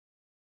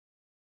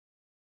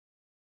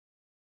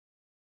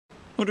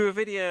We'll do a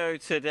video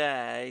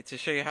today to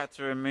show you how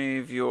to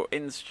remove your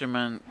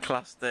instrument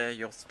cluster,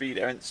 your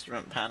Speedo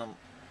instrument panel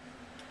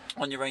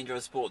on your Range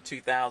Rover Sport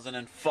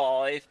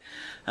 2005,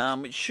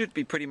 which should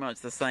be pretty much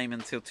the same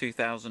until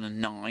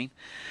 2009.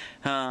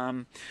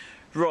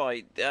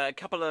 Right, a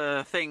couple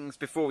of things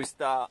before we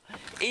start.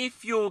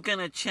 If you're going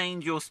to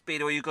change your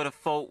Speedo or you've got a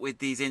fault with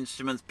these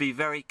instruments, be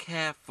very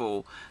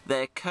careful.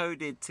 They're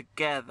coded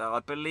together.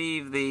 I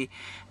believe the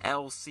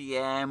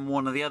LCM,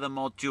 one of the other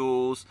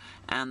modules,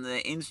 and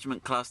the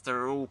instrument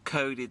cluster are all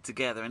coded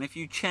together. And if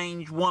you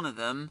change one of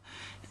them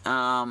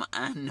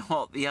and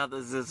not the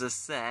others as a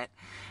set,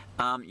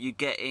 you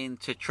get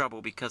into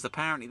trouble, because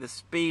apparently the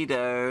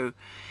Speedo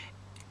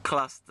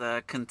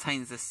cluster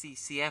contains the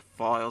CCF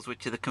files,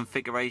 which are the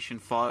configuration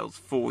files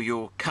for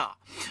your car.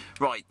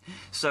 Right,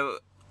 so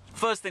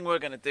first thing we're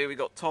going to do, we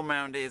got Tom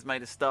round here, has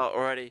made a start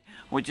already.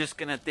 We're just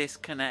going to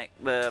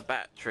disconnect the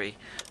battery.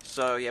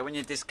 So yeah, when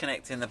you're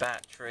disconnecting the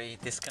battery,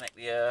 disconnect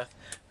the earth,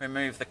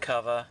 remove the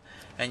cover,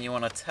 and you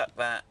want to tuck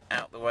that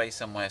out the way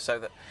somewhere, so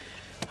that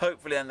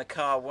hopefully then the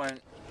car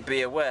won't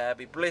be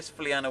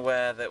blissfully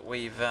unaware that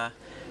we've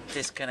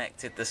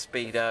disconnected the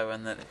Speedo,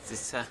 and that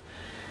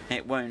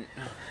it won't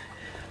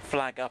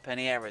flag up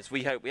any errors.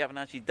 We hope. We haven't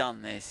actually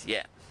done this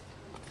yet.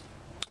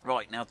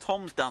 Right, now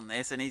Tom's done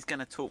this and he's going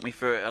to talk me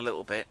through it a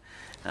little bit.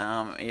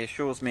 He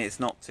assures me it's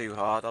not too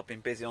hard. I've been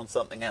busy on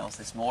something else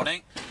this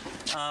morning.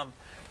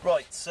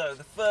 Right, so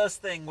the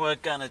first thing we're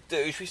going to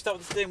do, should we start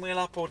with the steering wheel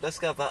up, or let's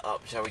go that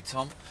up, shall we,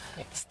 Tom?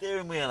 Yeah.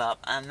 Steering wheel up,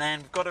 and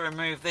then we've got to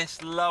remove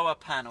this lower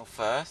panel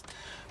first,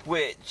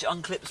 which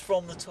unclips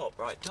from the top,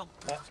 right, Tom?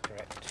 That's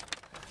correct.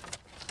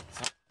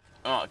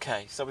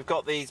 Okay, so we've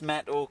got these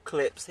metal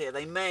clips here.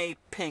 They may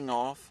ping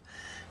off.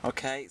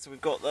 Okay, so we've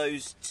got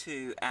those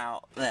two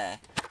out there.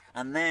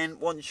 And then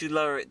once you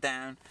lower it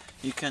down,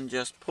 you can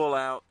just pull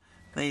out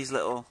these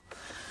little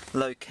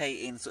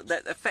locating. So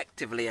they're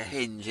effectively a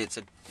hinge. It's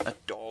a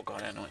dog. I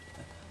don't know what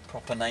the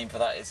proper name for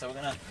that is. So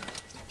we're going to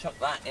chuck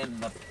that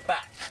in the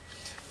back.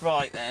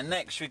 Right then,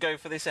 next we go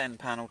for this end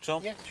panel,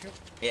 Tom. Yeah, sure.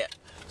 Yeah.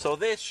 So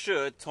this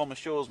should, Tom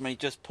assures me,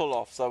 just pull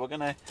off. So we're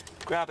going to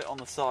grab it on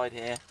the side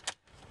here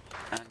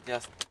and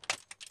just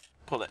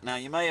pull it. Now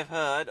you may have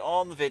heard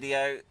on the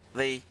video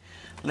the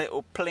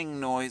little pling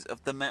noise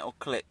of the metal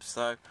clips.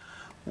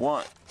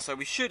 So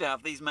we should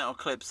have these metal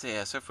clips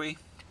here. So if we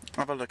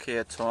have a look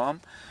here,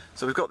 Tom,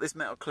 so we've got this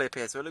metal clip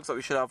here, so it looks like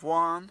we should have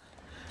 1,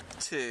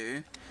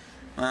 2,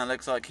 and that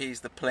looks like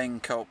he's the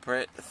pling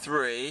culprit,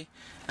 3,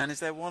 and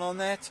is there one on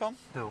there, Tom?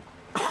 No.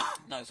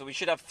 No, so we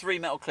should have 3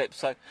 metal clips.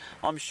 So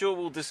I'm sure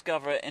we'll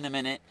discover it in a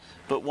minute,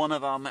 but one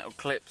of our metal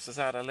clips has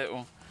had a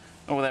little,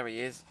 oh, there he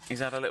is. He's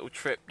had a little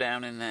trip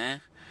down in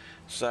there.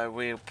 So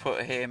we'll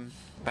put him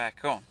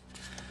back on.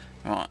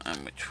 Right,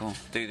 and which will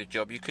do the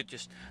job. You could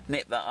just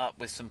nip that up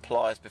with some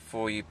pliers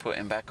before you put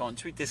him back on.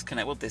 Should we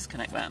disconnect? We'll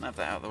disconnect that and have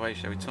that out of the way,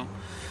 shall we, Tom?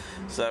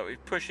 So we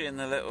push in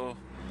the little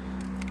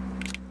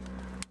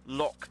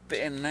lock bit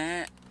in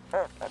there.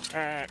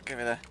 Give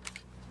it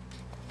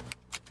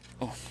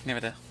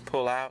a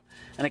pull out.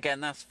 And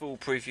again, that's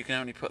foolproof. You can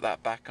only put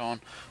that back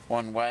on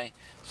one way.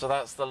 So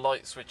that's the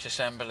light switch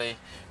assembly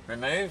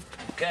removed.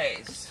 Okay,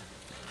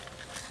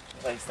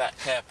 place that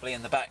carefully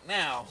in the back.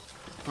 Now,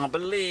 I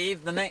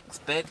believe the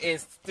next bit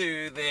is to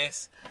do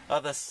this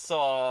other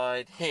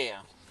side here.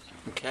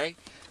 Okay,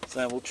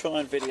 so we'll try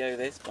and video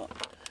this, but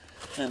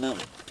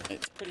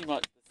it's pretty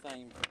much the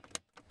same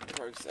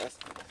process.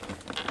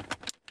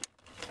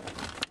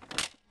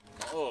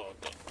 Oh,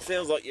 God,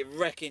 feels like you're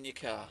wrecking your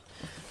car.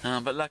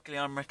 But luckily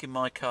I'm wrecking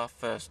my car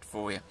first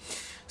for you.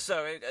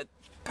 So,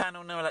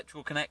 panel, no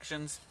electrical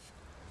connections.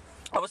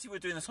 Obviously we're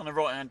doing this on a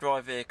right-hand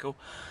drive vehicle.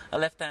 A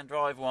left-hand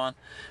drive one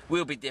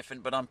will be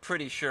different, but I'm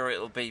pretty sure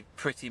it'll be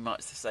pretty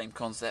much the same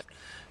concept.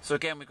 So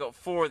again, we've got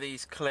 4 of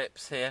these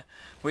clips here.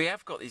 We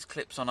have got these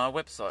clips on our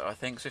website, I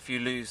think, so if you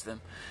lose them,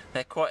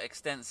 they're quite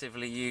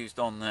extensively used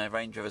on the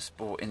Range Rover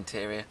Sport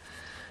interior.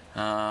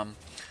 Right,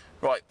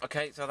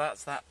 okay, so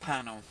that's that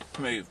panel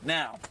moved.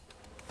 Now,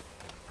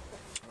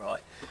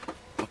 right,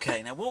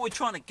 okay, now what we're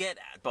trying to get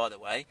at, by the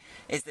way,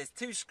 is there's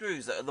 2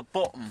 screws that are at the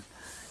bottom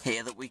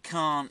here that we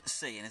can't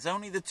see, and it's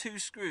only the 2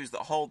 screws that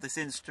hold this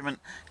instrument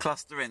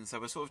cluster in.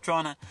 So we're sort of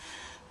trying to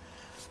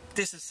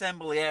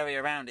disassemble the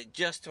area around it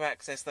just to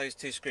access those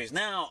 2 screws.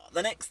 Now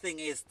the next thing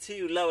is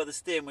to lower the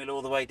steering wheel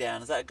all the way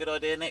down. Is that a good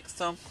idea next,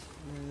 Tom?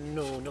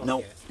 No, not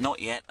yet. Not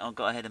yet. I've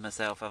got ahead of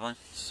myself, have I?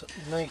 So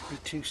maybe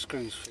 2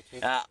 screws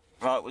fitted.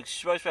 Right, we're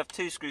supposed to have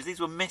 2 screws. These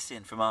were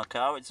missing from our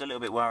car, which is a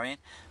little bit worrying.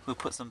 We'll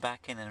put some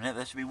back in a minute.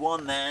 There should be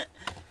 1 there,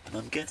 and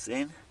I'm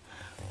guessing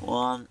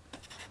 1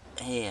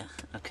 here.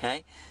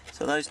 Okay,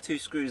 so those 2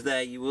 screws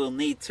there you will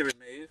need to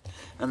remove,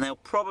 and they'll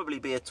probably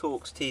be a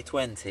Torx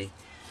T20.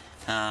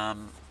 Right,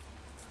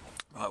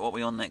 what are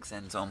we on next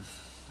then, Tom?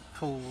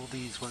 Pull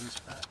these ones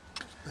back.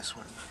 This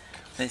one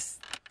back. This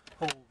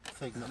whole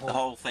thing. The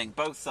whole thing,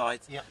 both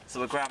sides. Yep.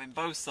 So we're grabbing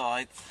both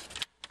sides,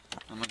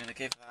 and we're going to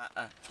give that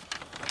a...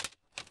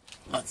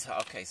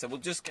 Okay, so we'll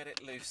just get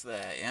it loose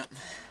there, yeah?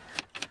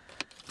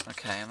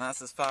 Okay, and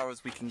that's as far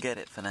as we can get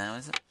it for now,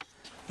 is it?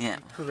 Yeah.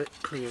 Pull it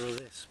clear of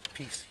this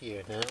piece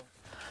here now.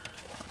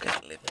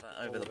 Okay, lift that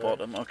over the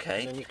bottom. Okay.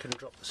 And then you can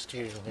drop the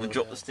steering wheel. We'll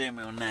drop the steering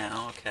wheel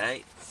now.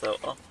 Okay. So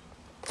I'll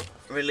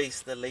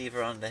release the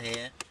lever under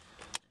here.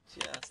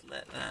 Just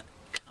let that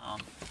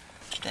come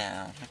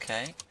down.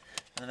 Okay.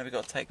 And then we've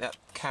got to take that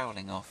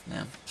cowling off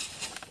now.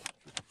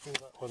 Pull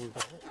that one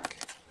back.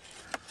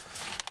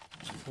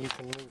 You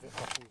can move it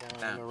up and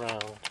down and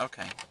around.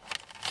 Okay.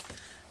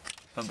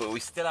 But we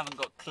still haven't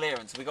got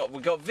clearance. We've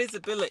got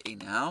visibility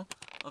now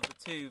of the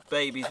two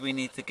babies we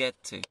need to get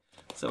to.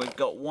 So we've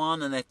got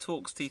one, and they're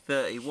Torx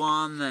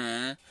T31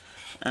 there,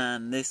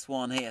 and this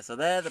one here. So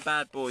they're the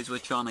bad boys we're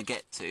trying to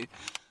get to.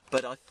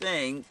 But I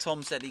think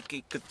Tom said he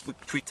could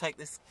we take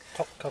this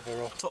top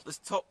cover off, this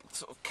top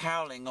sort of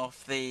cowling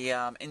off the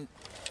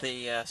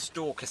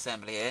stalk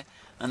assembly here,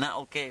 and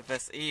that'll give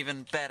us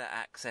even better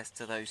access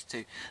to those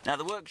two. Now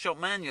the workshop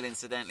manual,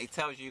 incidentally,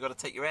 tells you you've got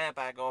to take your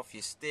airbag off,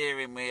 your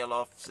steering wheel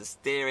off,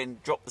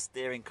 drop the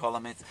steering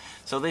column.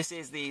 So this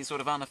is the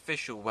sort of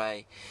unofficial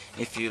way,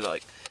 if you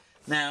like.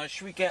 Now,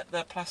 should we get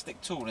the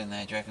plastic tool in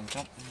there, do you reckon,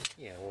 Tom?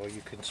 Yeah, or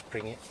you can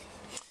spring it.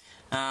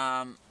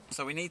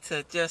 So we need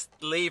to just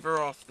lever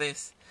off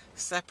this,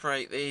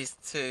 separate these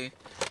two.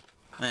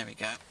 There we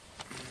go.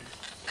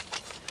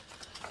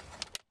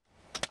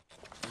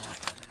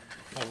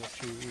 And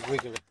if you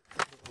wiggle it a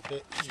little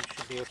bit, you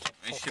should be able to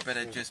We should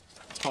better just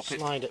pop it.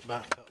 Slide it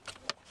back up.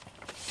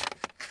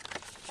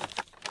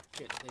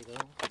 Gently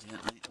though.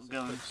 Gently,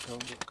 going. So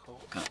don't get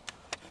caught.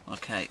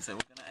 Okay, so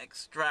we're going to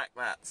extract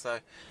that. So,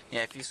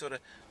 yeah, if you sort of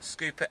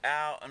scoop it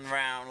out and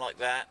round like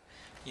that,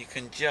 you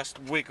can just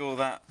wiggle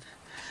that.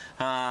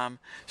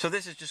 So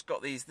this has just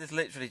got these, this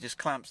literally just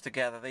clamps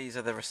together. These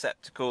are the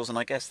receptacles, and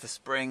I guess the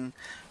spring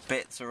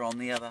bits are on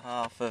the other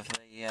half of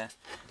the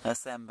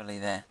assembly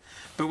there.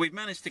 But we've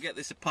managed to get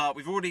this apart.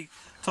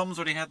 Tom's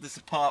already had this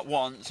apart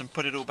once and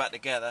put it all back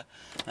together,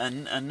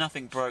 and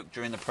nothing broke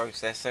during the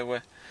process. So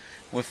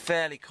we're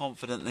fairly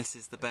confident this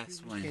is the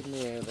best way. In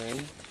there,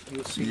 then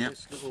you'll see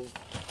this little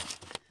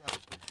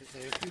plastic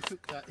there. If you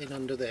hook that in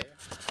under there,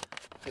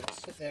 it'll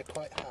sit there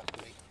quite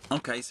happily.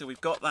 Okay, so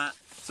we've got that.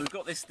 So we've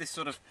got this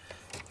sort of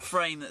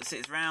frame that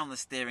sits around the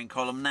steering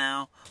column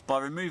now. By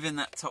removing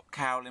that top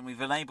cowling, we've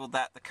enabled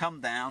that to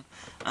come down,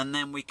 and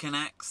then we can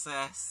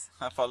access,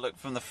 if I look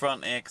from the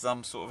front here, because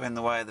I'm sort of in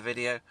the way of the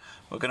video,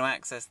 we're going to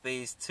access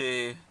these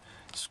two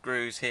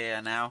screws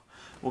here now.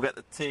 We'll get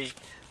the T.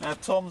 Now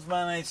Tom's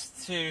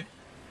managed to,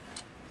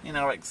 in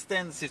our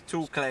extensive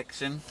tool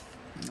collection,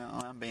 no,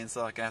 I'm being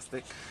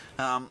sarcastic,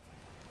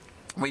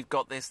 we've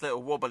got this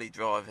little wobbly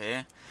drive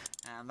here,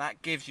 and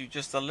that gives you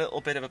just a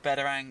little bit of a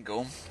better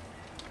angle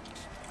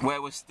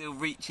where we're still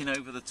reaching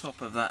over the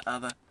top of that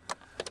other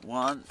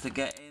one to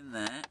get in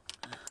there.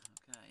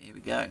 Okay, here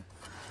we go.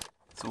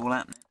 It's all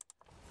happening.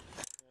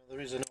 Now, there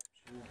is an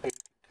option where you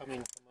can come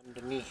in from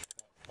underneath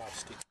that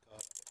plastic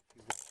guard if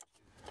you want to.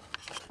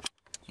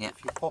 Yeah.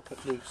 If you pop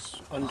it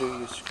loose, undo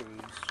your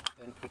screws,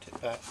 then put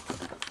it back,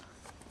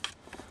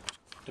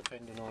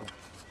 depending on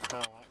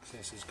how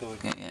access is going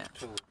to the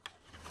tool.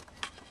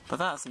 But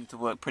that seemed to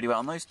work pretty well.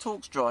 On those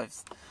Torx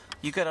drives,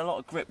 you get a lot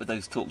of grip with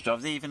those Torx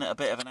drives, even at a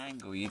bit of an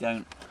angle. You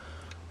don't.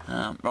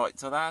 Right,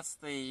 so that's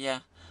the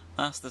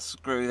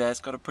screw there. It's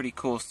got a pretty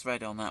coarse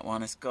thread on that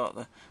one. It's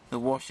got the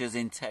washer's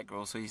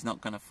integral, so he's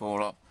not going to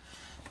fall off.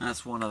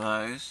 That's one of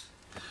those.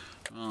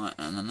 Right,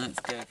 and then let's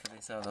go for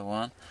this other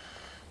one.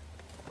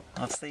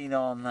 I've seen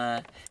on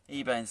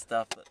eBay and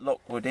stuff that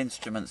Lockwood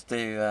Instruments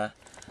do the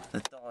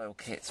dial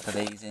kits for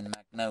these in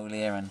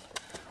magnolia and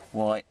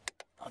white.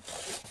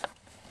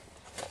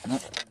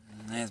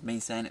 There's me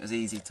saying it was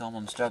easy, Tom.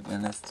 I'm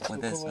struggling with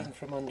this Go one. in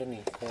from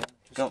underneath then,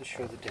 just to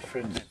show the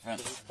difference. So we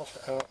pop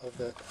it out of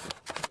the...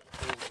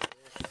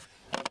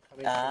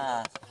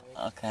 Ah,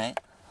 okay.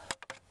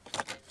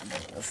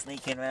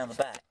 Sneaking around the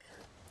back.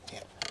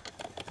 Yeah.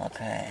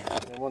 Okay.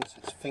 And then once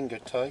it's finger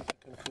tight,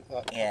 you can put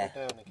that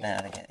down again.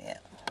 Down again, yeah.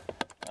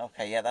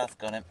 Okay, yeah, that's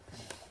got it.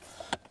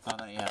 I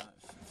don't know,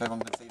 if everyone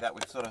can see that,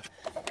 we've sort of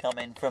come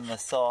in from the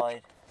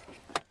side.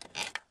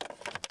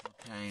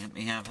 Okay,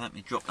 let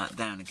me drop that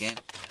down again,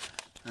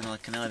 and I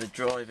can either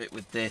drive it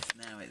with this,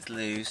 now it's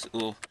loose,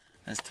 or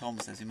as Tom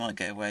says, we might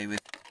get away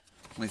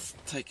with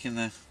taking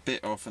the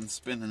bit off and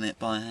spinning it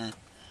by hand.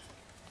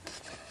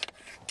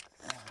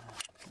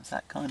 Is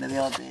that kind of the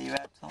idea you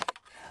had, Tom?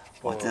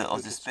 Or I'll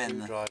just spin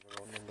the screwdriver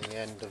on in the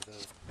end of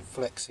the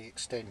flexi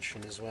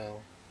extension as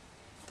well.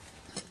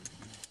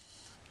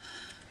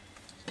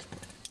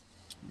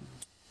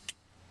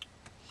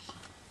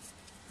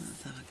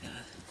 Let's have a go.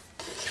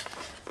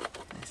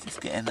 Let's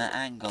just get in that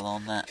angle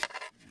on that.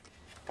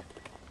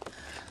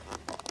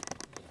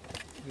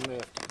 You may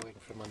have to go in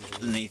from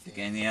Underneath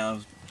again, yeah.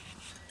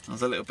 I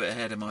was a little bit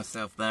ahead of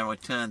myself there. I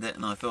turned it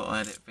and I thought I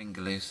had it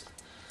finger loose.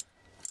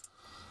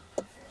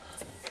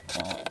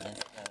 Right,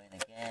 let's go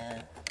in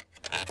again.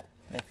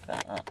 Lift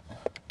that up.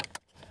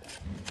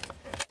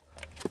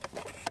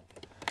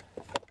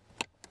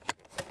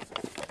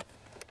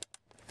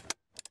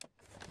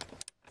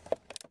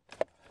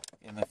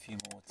 Give him a few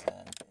more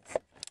turns.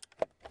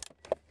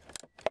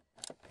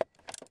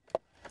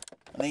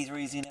 These are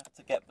easy enough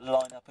to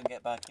line up and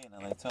get back in,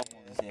 are they, Tom?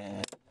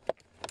 Yeah.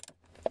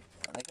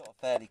 And they've got a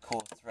fairly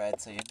coarse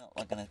thread, so you're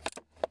not going to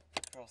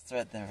cross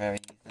thread them very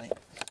easily.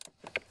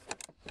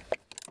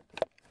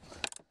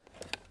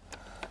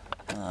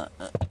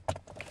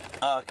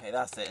 Okay,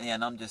 that's it. Yeah,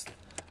 and I'm just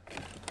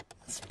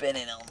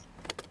spinning on.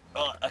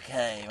 Oh,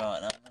 okay,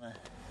 right. I'm gonna.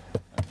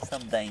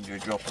 Some danger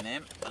of dropping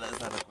him, but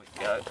let's have a quick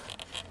go.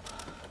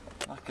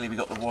 Luckily, we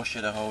got the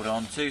washer to hold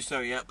on to. So,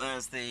 yep,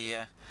 there's the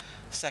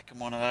second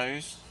one of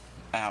those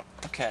out.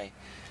 Okay,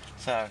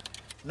 so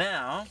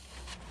now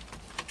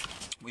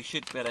we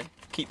should better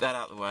keep that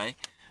out of the way,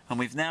 and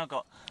we've now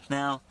got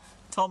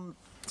Tom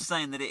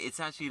saying that it's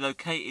actually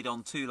located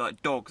on two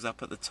like dogs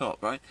up at the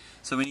top, right?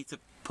 So we need to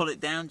pull it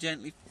down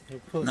gently.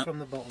 You pull it from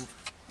the bottom.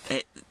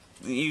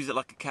 Use it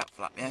like a cat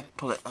flap, yeah?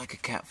 Pull it like a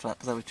cat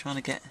flap. So we're trying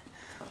to get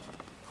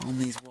on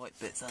these white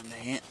bits under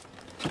here.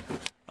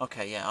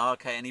 Okay, yeah,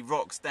 okay, and he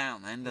rocks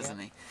down then, doesn't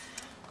he?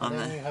 And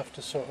then you have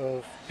to sort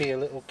of be a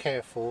little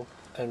careful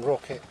and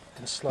rock it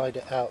and slide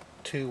it out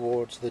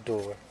towards the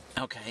door.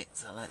 Okay,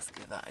 so let's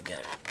give that a go.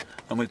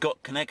 And we've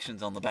got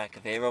connections on the back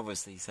of here,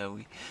 obviously, so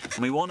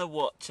we want to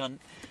watch on.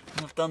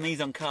 I've done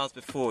these on cars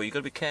before. You've got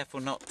to be careful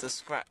not to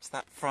scratch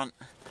that front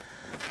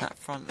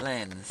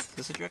lens.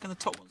 So do you reckon the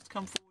top one's to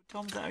come forward,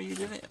 Tom? Is that how you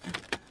do it?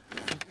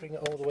 Bring it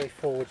all the way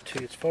forward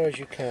to as far as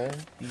you can.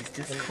 He's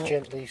just and caught.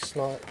 Gently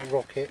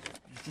rock it.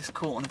 He's just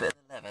caught on a bit of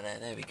the lever there.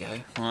 There we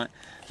go. Right.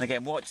 And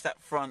again, watch that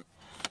front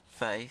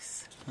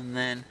face, and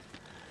then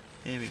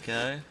here we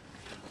go.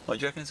 What,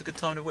 do you reckon it's a good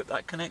time to whip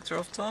that connector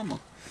off, Tom? Or?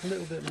 A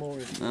little bit more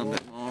if you want. want.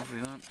 A bit more if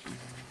you want.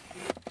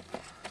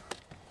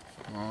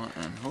 Right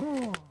then.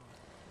 Ooh.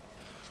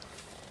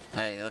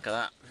 Hey, look at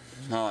that.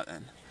 Right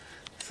then.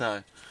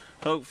 So,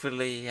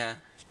 hopefully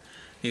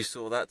you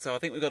saw that. So I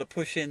think we've got to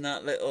push in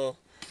that little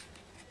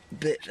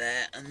bit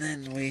there, and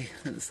then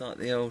it's like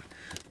the old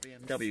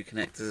BMW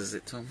connectors, is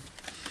it, Tom?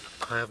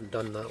 I haven't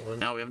done that one.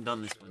 No, we haven't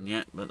done this one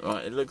yet, but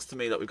right, it looks to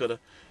me like we've got to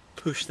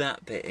push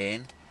that bit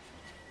in.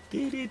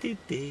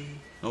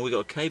 Oh, we got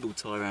a cable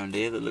tie around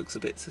here that looks a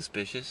bit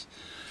suspicious.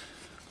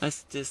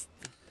 Let's just,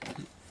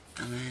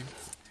 and then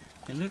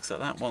it looks like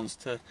that one's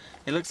to.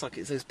 It looks like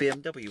it's those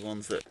BMW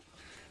ones that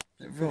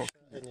rock.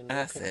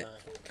 That's it.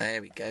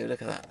 There we go.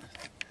 Look at that.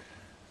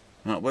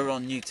 Right, we're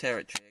on new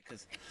territory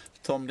because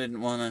Tom didn't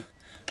want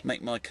to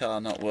make my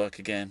car not work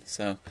again,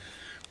 so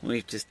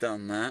we've just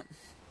done that.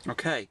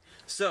 Okay,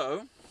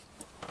 so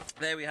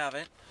there we have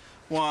it.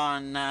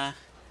 One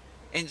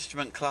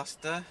instrument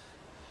cluster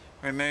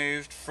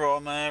removed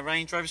from a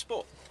Range Rover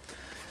Sport.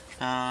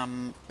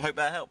 Hope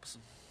that helps.